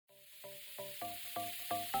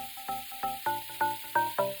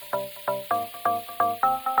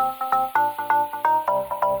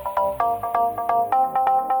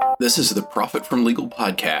This is the Profit from Legal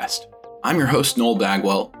podcast. I'm your host, Noel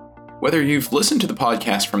Bagwell. Whether you've listened to the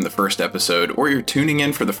podcast from the first episode or you're tuning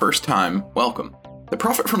in for the first time, welcome. The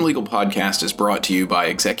Profit from Legal podcast is brought to you by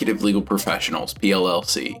Executive Legal Professionals,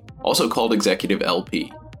 PLLC, also called Executive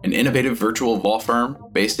LP, an innovative virtual law firm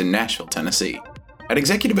based in Nashville, Tennessee. At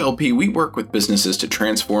Executive LP, we work with businesses to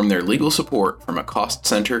transform their legal support from a cost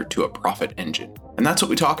center to a profit engine. And that's what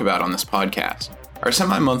we talk about on this podcast. Our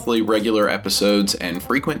semi-monthly regular episodes and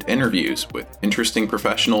frequent interviews with interesting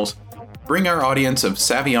professionals bring our audience of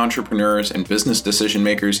savvy entrepreneurs and business decision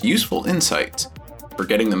makers useful insights for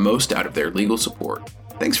getting the most out of their legal support.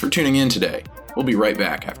 Thanks for tuning in today. We'll be right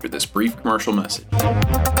back after this brief commercial message.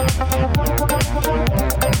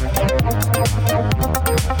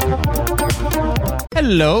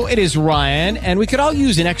 Hello, it is Ryan, and we could all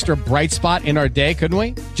use an extra bright spot in our day, couldn't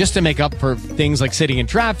we? Just to make up for things like sitting in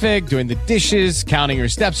traffic, doing the dishes, counting your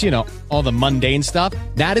steps, all the mundane stuff.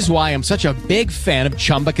 That is why I'm such a big fan of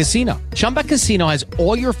Chumba Casino. Chumba Casino has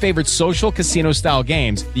all your favorite social casino-style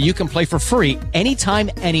games that you can play for free anytime,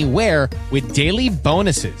 anywhere with daily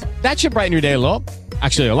bonuses. That should brighten your day a little.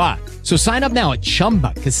 Actually, a lot. So sign up now at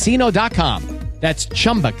ChumbaCasino.com. That's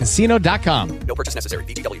ChumbaCasino.com. No purchase necessary.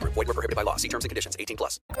 VGW Group. Void where prohibited by law. See terms and conditions.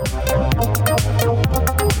 18+.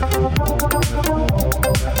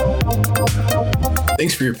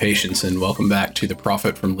 Thanks for your patience and welcome back to the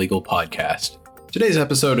Profit from Legal podcast. Today's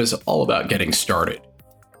episode is all about getting started.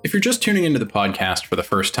 If you're just tuning into the podcast for the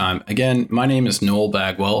first time, again, my name is Noel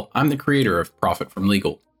Bagwell. I'm the creator of Profit from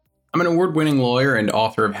Legal. I'm an award-winning lawyer and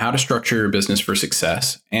author of How to Structure Your Business for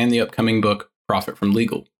Success and the upcoming book, Profit from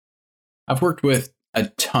Legal. I've worked with a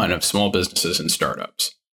ton of small businesses and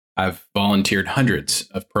startups. I've volunteered hundreds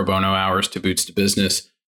of pro bono hours to Boots to Business,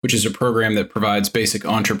 which is a program that provides basic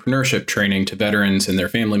entrepreneurship training to veterans and their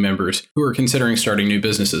family members who are considering starting new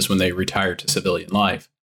businesses when they retire to civilian life.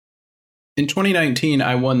 In 2019,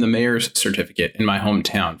 I won the mayor's certificate in my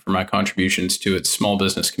hometown for my contributions to its small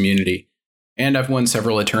business community, and I've won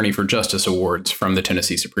several Attorney for Justice awards from the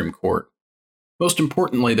Tennessee Supreme Court. Most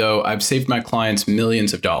importantly, though, I've saved my clients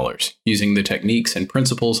millions of dollars using the techniques and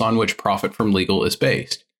principles on which Profit from Legal is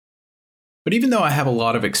based. But even though I have a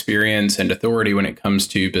lot of experience and authority when it comes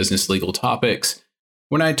to business legal topics,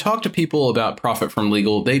 when I talk to people about Profit from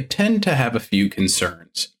Legal, they tend to have a few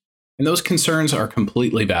concerns. And those concerns are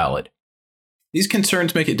completely valid. These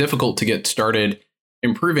concerns make it difficult to get started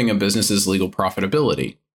improving a business's legal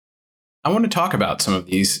profitability. I want to talk about some of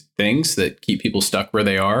these things that keep people stuck where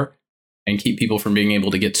they are and keep people from being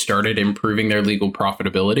able to get started improving their legal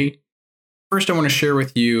profitability. First, I want to share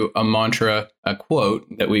with you a mantra, a quote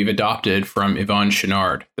that we've adopted from Yvon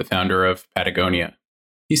Chouinard, the founder of Patagonia.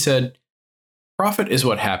 He said, "Profit is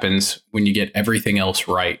what happens when you get everything else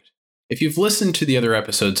right." If you've listened to the other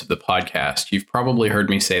episodes of the podcast, you've probably heard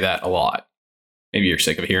me say that a lot. Maybe you're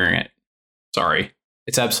sick of hearing it. Sorry.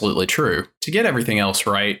 It's absolutely true. To get everything else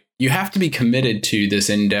right, you have to be committed to this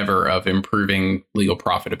endeavor of improving legal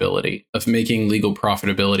profitability, of making legal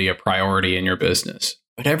profitability a priority in your business.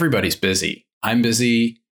 But everybody's busy. I'm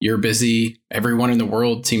busy. You're busy. Everyone in the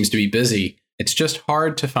world seems to be busy. It's just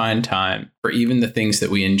hard to find time for even the things that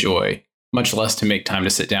we enjoy, much less to make time to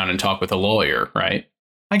sit down and talk with a lawyer, right?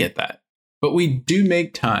 I get that. But we do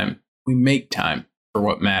make time. We make time for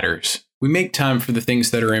what matters. We make time for the things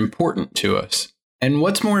that are important to us. And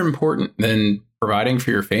what's more important than providing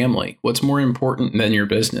for your family? What's more important than your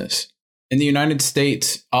business? In the United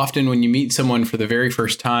States, often when you meet someone for the very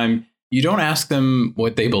first time, you don't ask them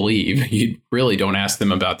what they believe. You really don't ask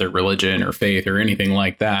them about their religion or faith or anything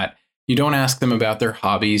like that. You don't ask them about their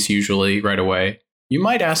hobbies usually right away. You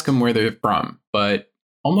might ask them where they're from, but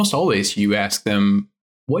almost always you ask them,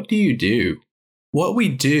 what do you do? What we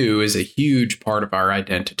do is a huge part of our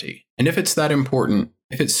identity. And if it's that important,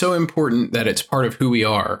 if it's so important that it's part of who we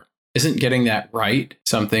are, isn't getting that right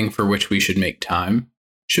something for which we should make time?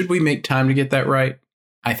 Should we make time to get that right?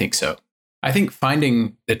 I think so. I think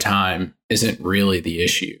finding the time isn't really the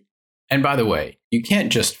issue. And by the way, you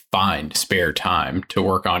can't just find spare time to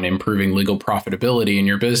work on improving legal profitability in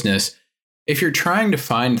your business. If you're trying to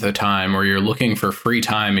find the time or you're looking for free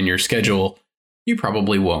time in your schedule, you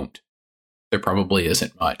probably won't. There probably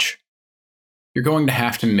isn't much. You're going to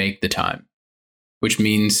have to make the time, which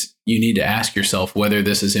means you need to ask yourself whether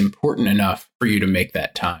this is important enough for you to make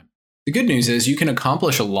that time. The good news is you can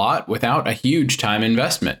accomplish a lot without a huge time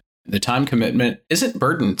investment. The time commitment isn't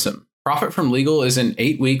burdensome. Profit from Legal is an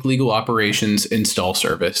 8-week legal operations install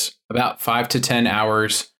service. About 5 to 10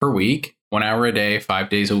 hours per week, 1 hour a day, 5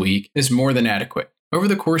 days a week, is more than adequate. Over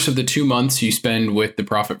the course of the 2 months you spend with the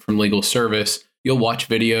Profit from Legal service, you'll watch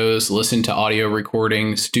videos, listen to audio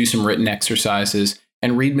recordings, do some written exercises,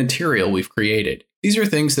 and read material we've created. These are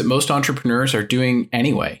things that most entrepreneurs are doing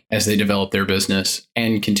anyway as they develop their business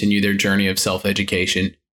and continue their journey of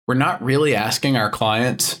self-education. We're not really asking our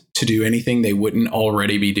clients to do anything they wouldn't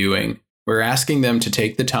already be doing. We're asking them to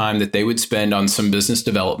take the time that they would spend on some business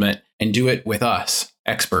development and do it with us,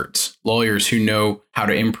 experts, lawyers who know how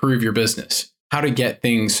to improve your business, how to get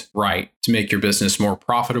things right to make your business more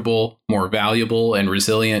profitable, more valuable, and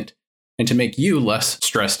resilient, and to make you less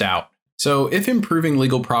stressed out. So if improving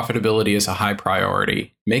legal profitability is a high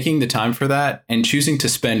priority, making the time for that and choosing to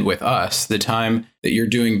spend with us the time that you're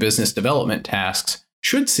doing business development tasks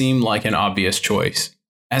should seem like an obvious choice.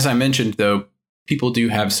 As I mentioned, though, people do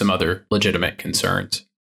have some other legitimate concerns.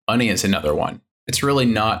 Money is another one. It's really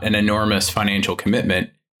not an enormous financial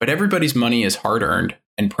commitment, but everybody's money is hard-earned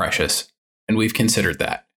and precious, and we've considered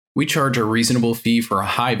that. We charge a reasonable fee for a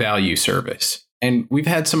high-value service, and we've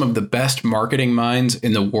had some of the best marketing minds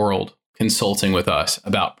in the world consulting with us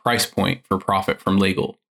about price point for Profit from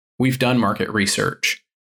Legal. We've done market research.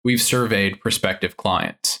 We've surveyed prospective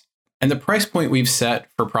clients. And the price point we've set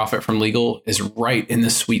for Profit from Legal is right in the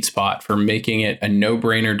sweet spot for making it a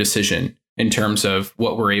no-brainer decision in terms of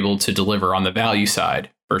what we're able to deliver on the value side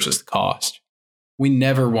versus the cost. We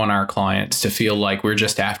never want our clients to feel like we're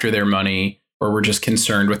just after their money or we're just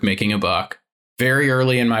concerned with making a buck. Very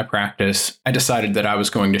early in my practice, I decided that I was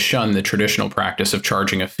going to shun the traditional practice of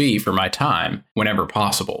charging a fee for my time whenever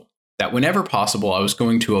possible. That whenever possible, I was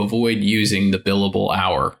going to avoid using the billable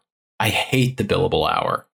hour. I hate the billable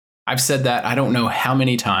hour. I've said that I don't know how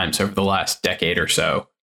many times over the last decade or so.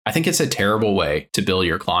 I think it's a terrible way to bill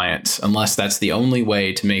your clients, unless that's the only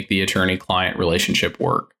way to make the attorney-client relationship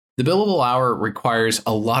work. The billable hour requires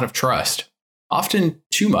a lot of trust, often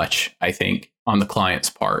too much, I think, on the client's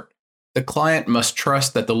part. The client must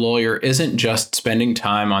trust that the lawyer isn't just spending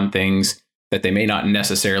time on things that they may not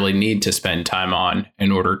necessarily need to spend time on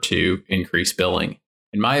in order to increase billing.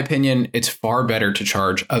 In my opinion, it's far better to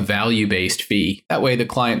charge a value-based fee. That way the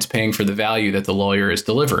client's paying for the value that the lawyer is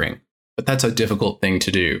delivering. But that's a difficult thing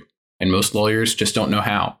to do, and most lawyers just don't know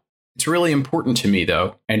how. It's really important to me,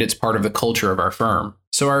 though, and it's part of the culture of our firm.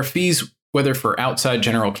 So our fees, whether for outside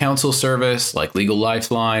general counsel service like Legal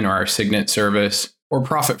Lifeline or our Signet service, or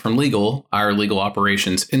Profit from Legal, our legal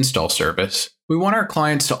operations install service, we want our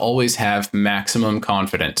clients to always have maximum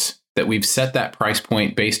confidence that we've set that price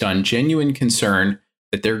point based on genuine concern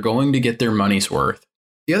that they're going to get their money's worth.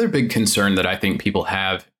 The other big concern that I think people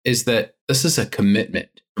have is that this is a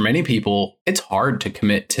commitment. For many people, it's hard to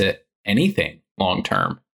commit to anything long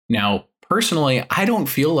term. Now, personally, I don't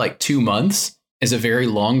feel like 2 months is a very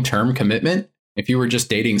long-term commitment. If you were just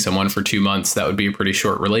dating someone for 2 months, that would be a pretty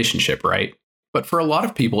short relationship, right? But for a lot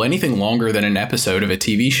of people, anything longer than an episode of a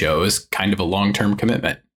TV show is kind of a long-term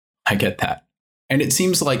commitment. I get that. And it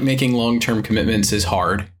seems like making long-term commitments is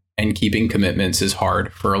hard, and keeping commitments is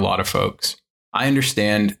hard for a lot of folks. I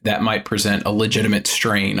understand that might present a legitimate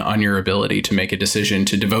strain on your ability to make a decision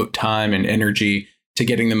to devote time and energy to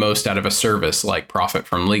getting the most out of a service like Profit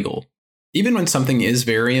from Legal. Even when something is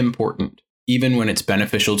very important, even when it's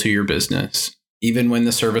beneficial to your business, even when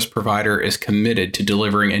the service provider is committed to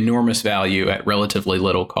delivering enormous value at relatively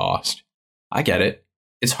little cost. I get it.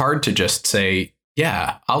 It's hard to just say,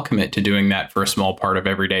 yeah, I'll commit to doing that for a small part of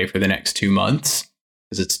every day for the next 2 months,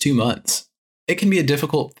 because it's 2 months. It can be a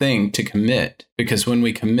difficult thing to commit, because when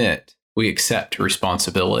we commit, we accept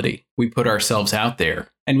responsibility. We put ourselves out there,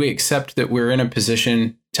 and we accept that we're in a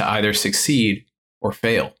position to either succeed or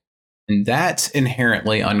fail. And that's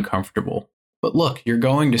inherently uncomfortable. But look, you're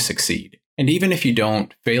going to succeed. And even if you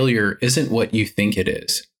don't, failure isn't what you think it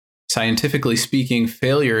is. Scientifically speaking,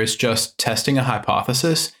 failure is just testing a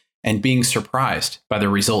hypothesis and being surprised by the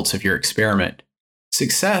results of your experiment.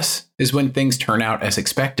 Success is when things turn out as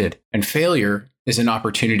expected, and failure is an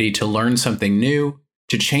opportunity to learn something new,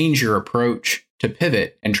 to change your approach, to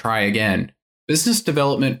pivot and try again. Business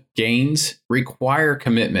development gains require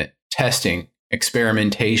commitment, testing,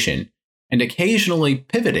 experimentation, and occasionally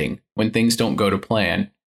pivoting when things don't go to plan.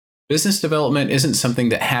 Business development isn't something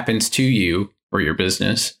that happens to you or your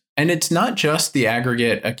business, and it's not just the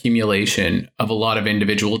aggregate accumulation of a lot of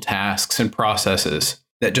individual tasks and processes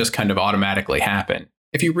that just kind of automatically happen.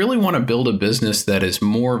 If you really want to build a business that is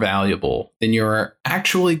more valuable, then you're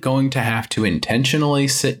actually going to have to intentionally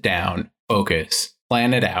sit down, focus,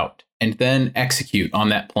 plan it out, and then execute on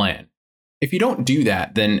that plan. If you don't do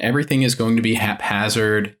that, then everything is going to be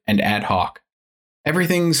haphazard and ad hoc.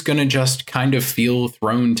 Everything's going to just kind of feel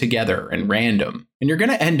thrown together and random. And you're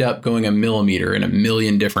going to end up going a millimeter in a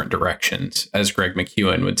million different directions, as Greg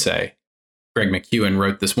McKeown would say. Greg McKeown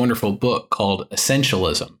wrote this wonderful book called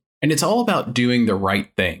Essentialism. And it's all about doing the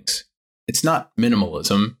right things. It's not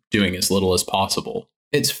minimalism, doing as little as possible.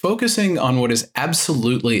 It's focusing on what is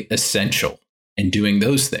absolutely essential and doing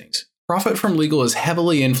those things. Profit from Legal is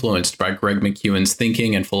heavily influenced by Greg McKeown's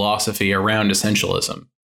thinking and philosophy around essentialism.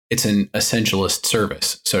 It's an essentialist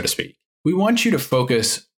service, so to speak. We want you to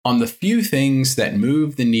focus on the few things that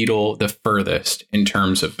move the needle the furthest in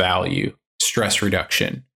terms of value, stress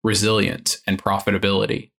reduction, resilience, and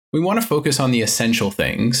profitability. We want to focus on the essential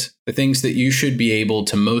things, the things that you should be able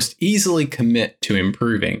to most easily commit to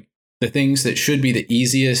improving, the things that should be the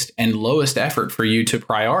easiest and lowest effort for you to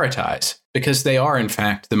prioritize, because they are, in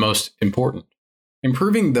fact, the most important.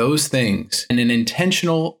 Improving those things in an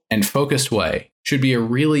intentional and focused way should be a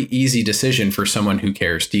really easy decision for someone who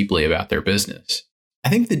cares deeply about their business. I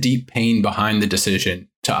think the deep pain behind the decision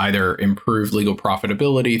to either improve legal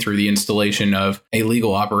profitability through the installation of a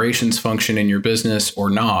legal operations function in your business or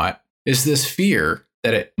not is this fear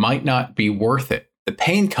that it might not be worth it. The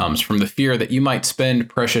pain comes from the fear that you might spend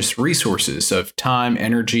precious resources of time,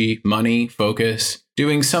 energy, money, focus,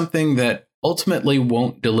 doing something that ultimately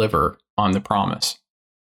won't deliver on the promise.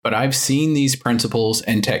 But I've seen these principles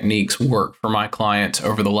and techniques work for my clients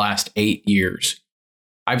over the last 8 years.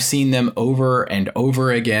 I've seen them over and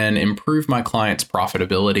over again improve my clients'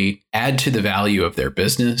 profitability, add to the value of their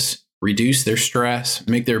business, reduce their stress,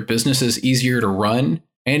 make their businesses easier to run,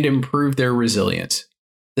 and improve their resilience.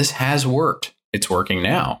 This has worked. It's working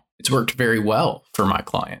now. It's worked very well for my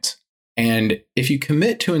clients. And if you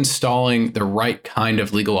commit to installing the right kind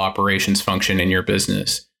of legal operations function in your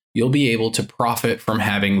business, you'll be able to profit from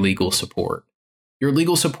having legal support. Your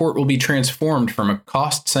legal support will be transformed from a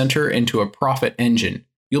cost center into a profit engine.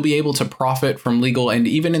 You'll be able to profit from legal, and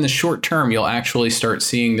even in the short term, you'll actually start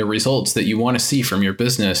seeing the results that you want to see from your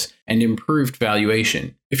business and improved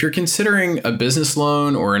valuation. If you're considering a business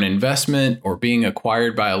loan or an investment or being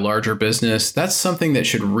acquired by a larger business, that's something that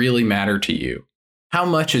should really matter to you. How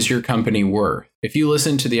much is your company worth? If you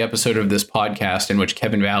listen to the episode of this podcast in which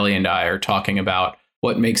Kevin Valley and I are talking about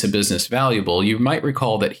what makes a business valuable, you might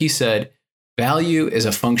recall that he said, value is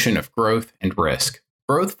a function of growth and risk.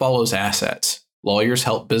 Growth follows assets. Lawyers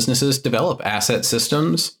help businesses develop asset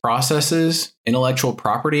systems, processes, intellectual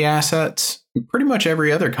property assets, and pretty much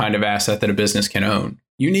every other kind of asset that a business can own.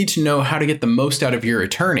 You need to know how to get the most out of your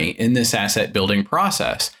attorney in this asset building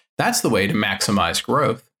process. That's the way to maximize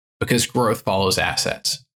growth, because growth follows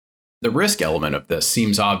assets. The risk element of this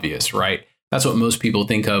seems obvious, right? That's what most people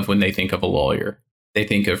think of when they think of a lawyer. They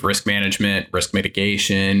think of risk management, risk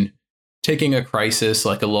mitigation, taking a crisis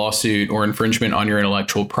like a lawsuit or infringement on your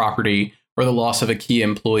intellectual property, or the loss of a key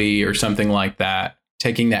employee or something like that,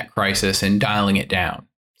 taking that crisis and dialing it down,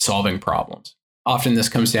 solving problems. Often this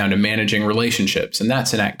comes down to managing relationships, and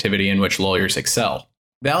that's an activity in which lawyers excel.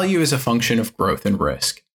 Value is a function of growth and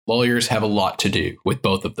risk. Lawyers have a lot to do with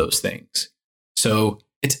both of those things. So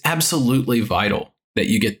it's absolutely vital that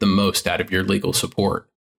you get the most out of your legal support.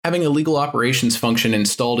 Having a legal operations function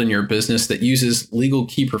installed in your business that uses legal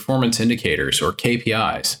key performance indicators, or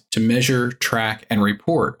KPIs, to measure, track, and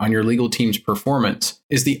report on your legal team's performance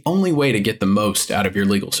is the only way to get the most out of your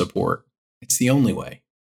legal support. It's the only way.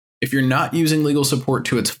 If you're not using legal support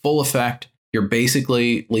to its full effect, you're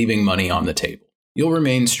basically leaving money on the table. You'll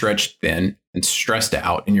remain stretched thin and stressed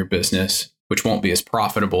out in your business, which won't be as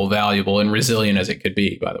profitable, valuable, and resilient as it could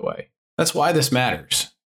be, by the way. That's why this matters.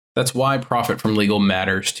 That's why profit from legal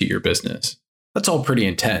matters to your business. That's all pretty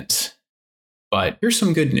intense. But here's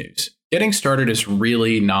some good news. Getting started is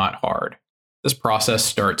really not hard. This process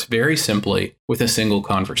starts very simply with a single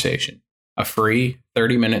conversation, a free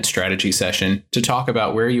 30-minute strategy session to talk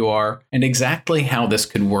about where you are and exactly how this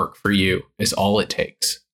could work for you is all it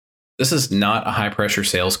takes. This is not a high-pressure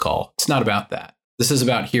sales call. It's not about that. This is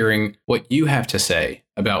about hearing what you have to say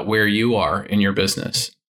about where you are in your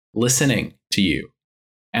business, listening to you,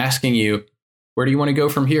 asking you, where do you want to go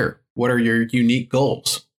from here? What are your unique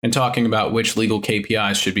goals? And talking about which legal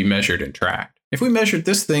KPIs should be measured and tracked. If we measured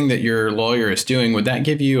this thing that your lawyer is doing, would that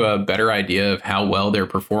give you a better idea of how well they're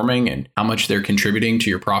performing and how much they're contributing to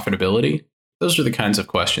your profitability? Those are the kinds of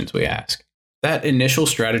questions we ask. That initial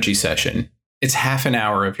strategy session, it's half an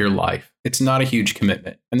hour of your life. It's not a huge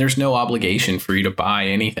commitment, and there's no obligation for you to buy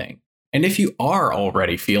anything. And if you are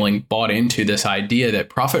already feeling bought into this idea that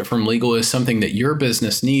profit from legal is something that your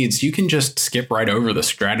business needs, you can just skip right over the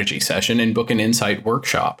strategy session and book an insight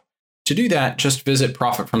workshop. To do that, just visit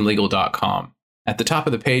profitfromlegal.com. At the top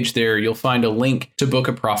of the page there, you'll find a link to book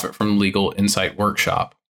a Profit from Legal Insight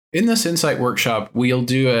Workshop. In this Insight Workshop, we'll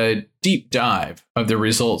do a deep dive of the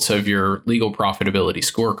results of your legal profitability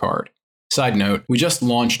scorecard. Side note, we just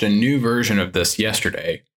launched a new version of this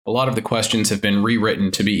yesterday. A lot of the questions have been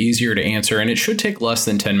rewritten to be easier to answer, and it should take less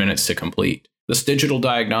than 10 minutes to complete. This digital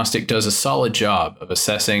diagnostic does a solid job of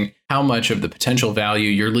assessing how much of the potential value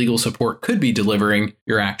your legal support could be delivering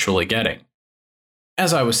you're actually getting.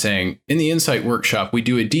 As I was saying, in the Insight Workshop, we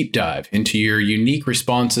do a deep dive into your unique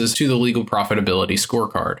responses to the Legal Profitability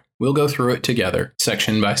Scorecard. We'll go through it together,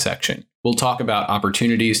 section by section. We'll talk about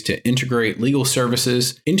opportunities to integrate legal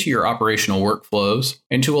services into your operational workflows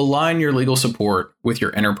and to align your legal support with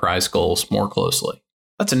your enterprise goals more closely.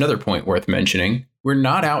 That's another point worth mentioning. We're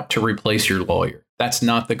not out to replace your lawyer. That's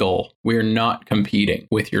not the goal. We're not competing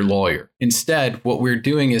with your lawyer. Instead, what we're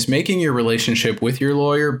doing is making your relationship with your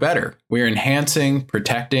lawyer better. We're enhancing,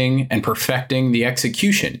 protecting, and perfecting the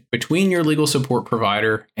execution between your legal support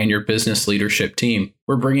provider and your business leadership team.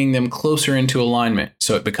 We're bringing them closer into alignment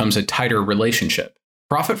so it becomes a tighter relationship.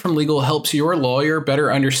 Profit from Legal helps your lawyer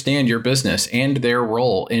better understand your business and their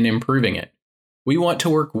role in improving it. We want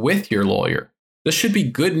to work with your lawyer. This should be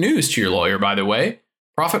good news to your lawyer, by the way.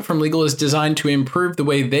 Profit from Legal is designed to improve the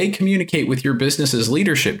way they communicate with your business's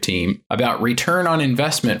leadership team about return on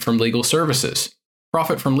investment from legal services.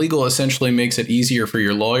 Profit from Legal essentially makes it easier for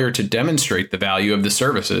your lawyer to demonstrate the value of the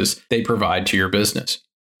services they provide to your business.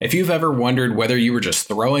 If you've ever wondered whether you were just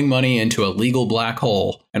throwing money into a legal black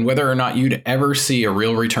hole and whether or not you'd ever see a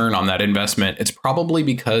real return on that investment, it's probably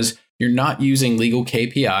because you're not using legal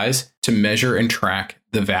KPIs to measure and track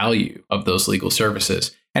the value of those legal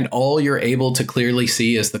services. And all you're able to clearly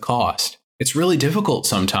see is the cost. It's really difficult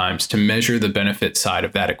sometimes to measure the benefit side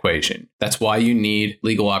of that equation. That's why you need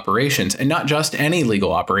legal operations, and not just any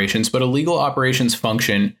legal operations, but a legal operations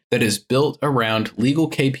function that is built around legal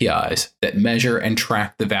KPIs that measure and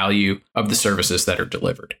track the value of the services that are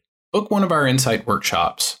delivered. Book one of our Insight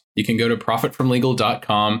workshops. You can go to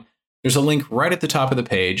profitfromlegal.com. There's a link right at the top of the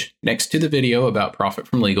page next to the video about Profit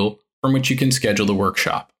from Legal, from which you can schedule the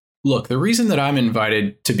workshop. Look, the reason that I'm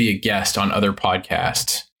invited to be a guest on other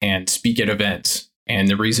podcasts and speak at events, and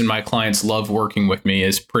the reason my clients love working with me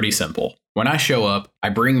is pretty simple. When I show up, I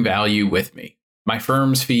bring value with me. My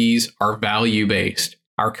firm's fees are value-based.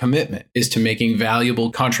 Our commitment is to making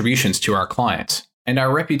valuable contributions to our clients. And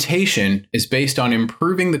our reputation is based on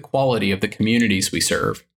improving the quality of the communities we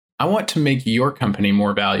serve. I want to make your company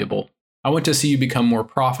more valuable. I want to see you become more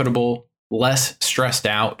profitable, less stressed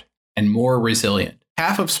out, and more resilient.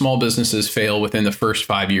 Half of small businesses fail within the first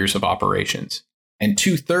 5 years of operations, and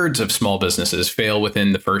 2/3 of small businesses fail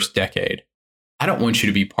within the first decade. I don't want you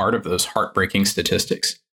to be part of those heartbreaking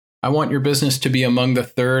statistics. I want your business to be among the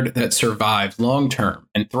third that survive long-term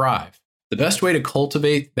and thrive. The best way to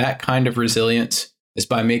cultivate that kind of resilience is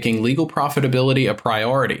by making legal profitability a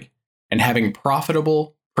priority and having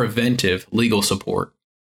profitable, preventive legal support.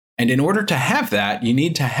 And in order to have that, you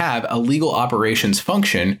need to have a legal operations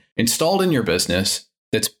function installed in your business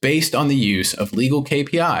that's based on the use of legal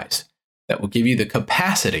KPIs that will give you the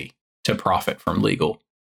capacity to profit from legal.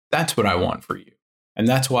 That's what I want for you. And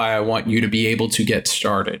that's why I want you to be able to get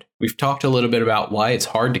started. We've talked a little bit about why it's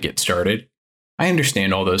hard to get started. I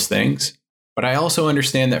understand all those things, but I also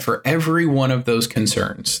understand that for every one of those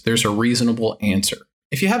concerns, there's a reasonable answer.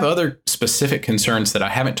 If you have other specific concerns that I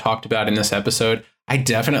haven't talked about in this episode, I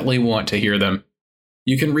definitely want to hear them.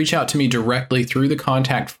 You can reach out to me directly through the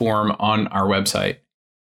contact form on our website.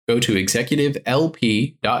 Go to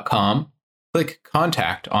executivelp.com, click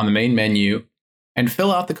contact on the main menu, and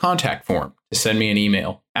fill out the contact form to send me an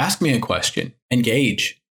email. Ask me a question.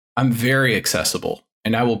 Engage. I'm very accessible,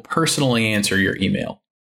 and I will personally answer your email.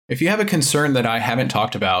 If you have a concern that I haven't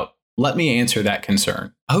talked about, let me answer that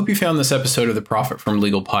concern. I hope you found this episode of the Profit from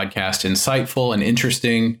Legal podcast insightful and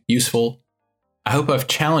interesting, useful. I hope I've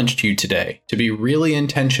challenged you today to be really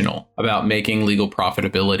intentional about making legal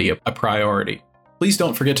profitability a priority. Please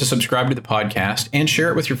don't forget to subscribe to the podcast and share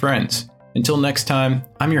it with your friends. Until next time,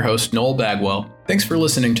 I'm your host, Noel Bagwell. Thanks for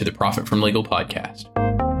listening to the Profit from Legal podcast.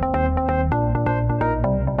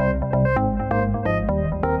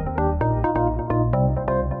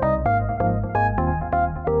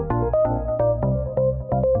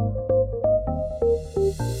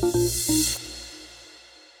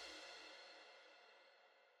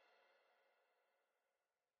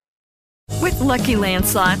 With Lucky Land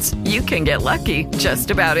Slots, you can get lucky just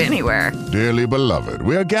about anywhere. Dearly beloved,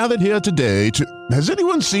 we are gathered here today to... Has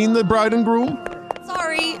anyone seen the bride and groom?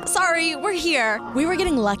 Sorry, we're here. We were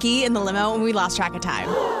getting lucky in the limo and we lost track of time.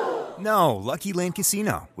 No, Lucky Land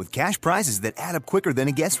Casino, with cash prizes that add up quicker than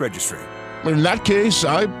a guest registry. In that case,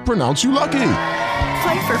 I pronounce you lucky.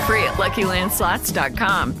 Play for free at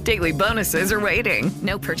LuckyLandSlots.com. Daily bonuses are waiting.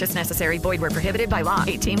 No purchase necessary. Void where prohibited by law.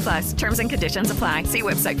 18+. Terms and conditions apply. See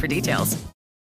website for details.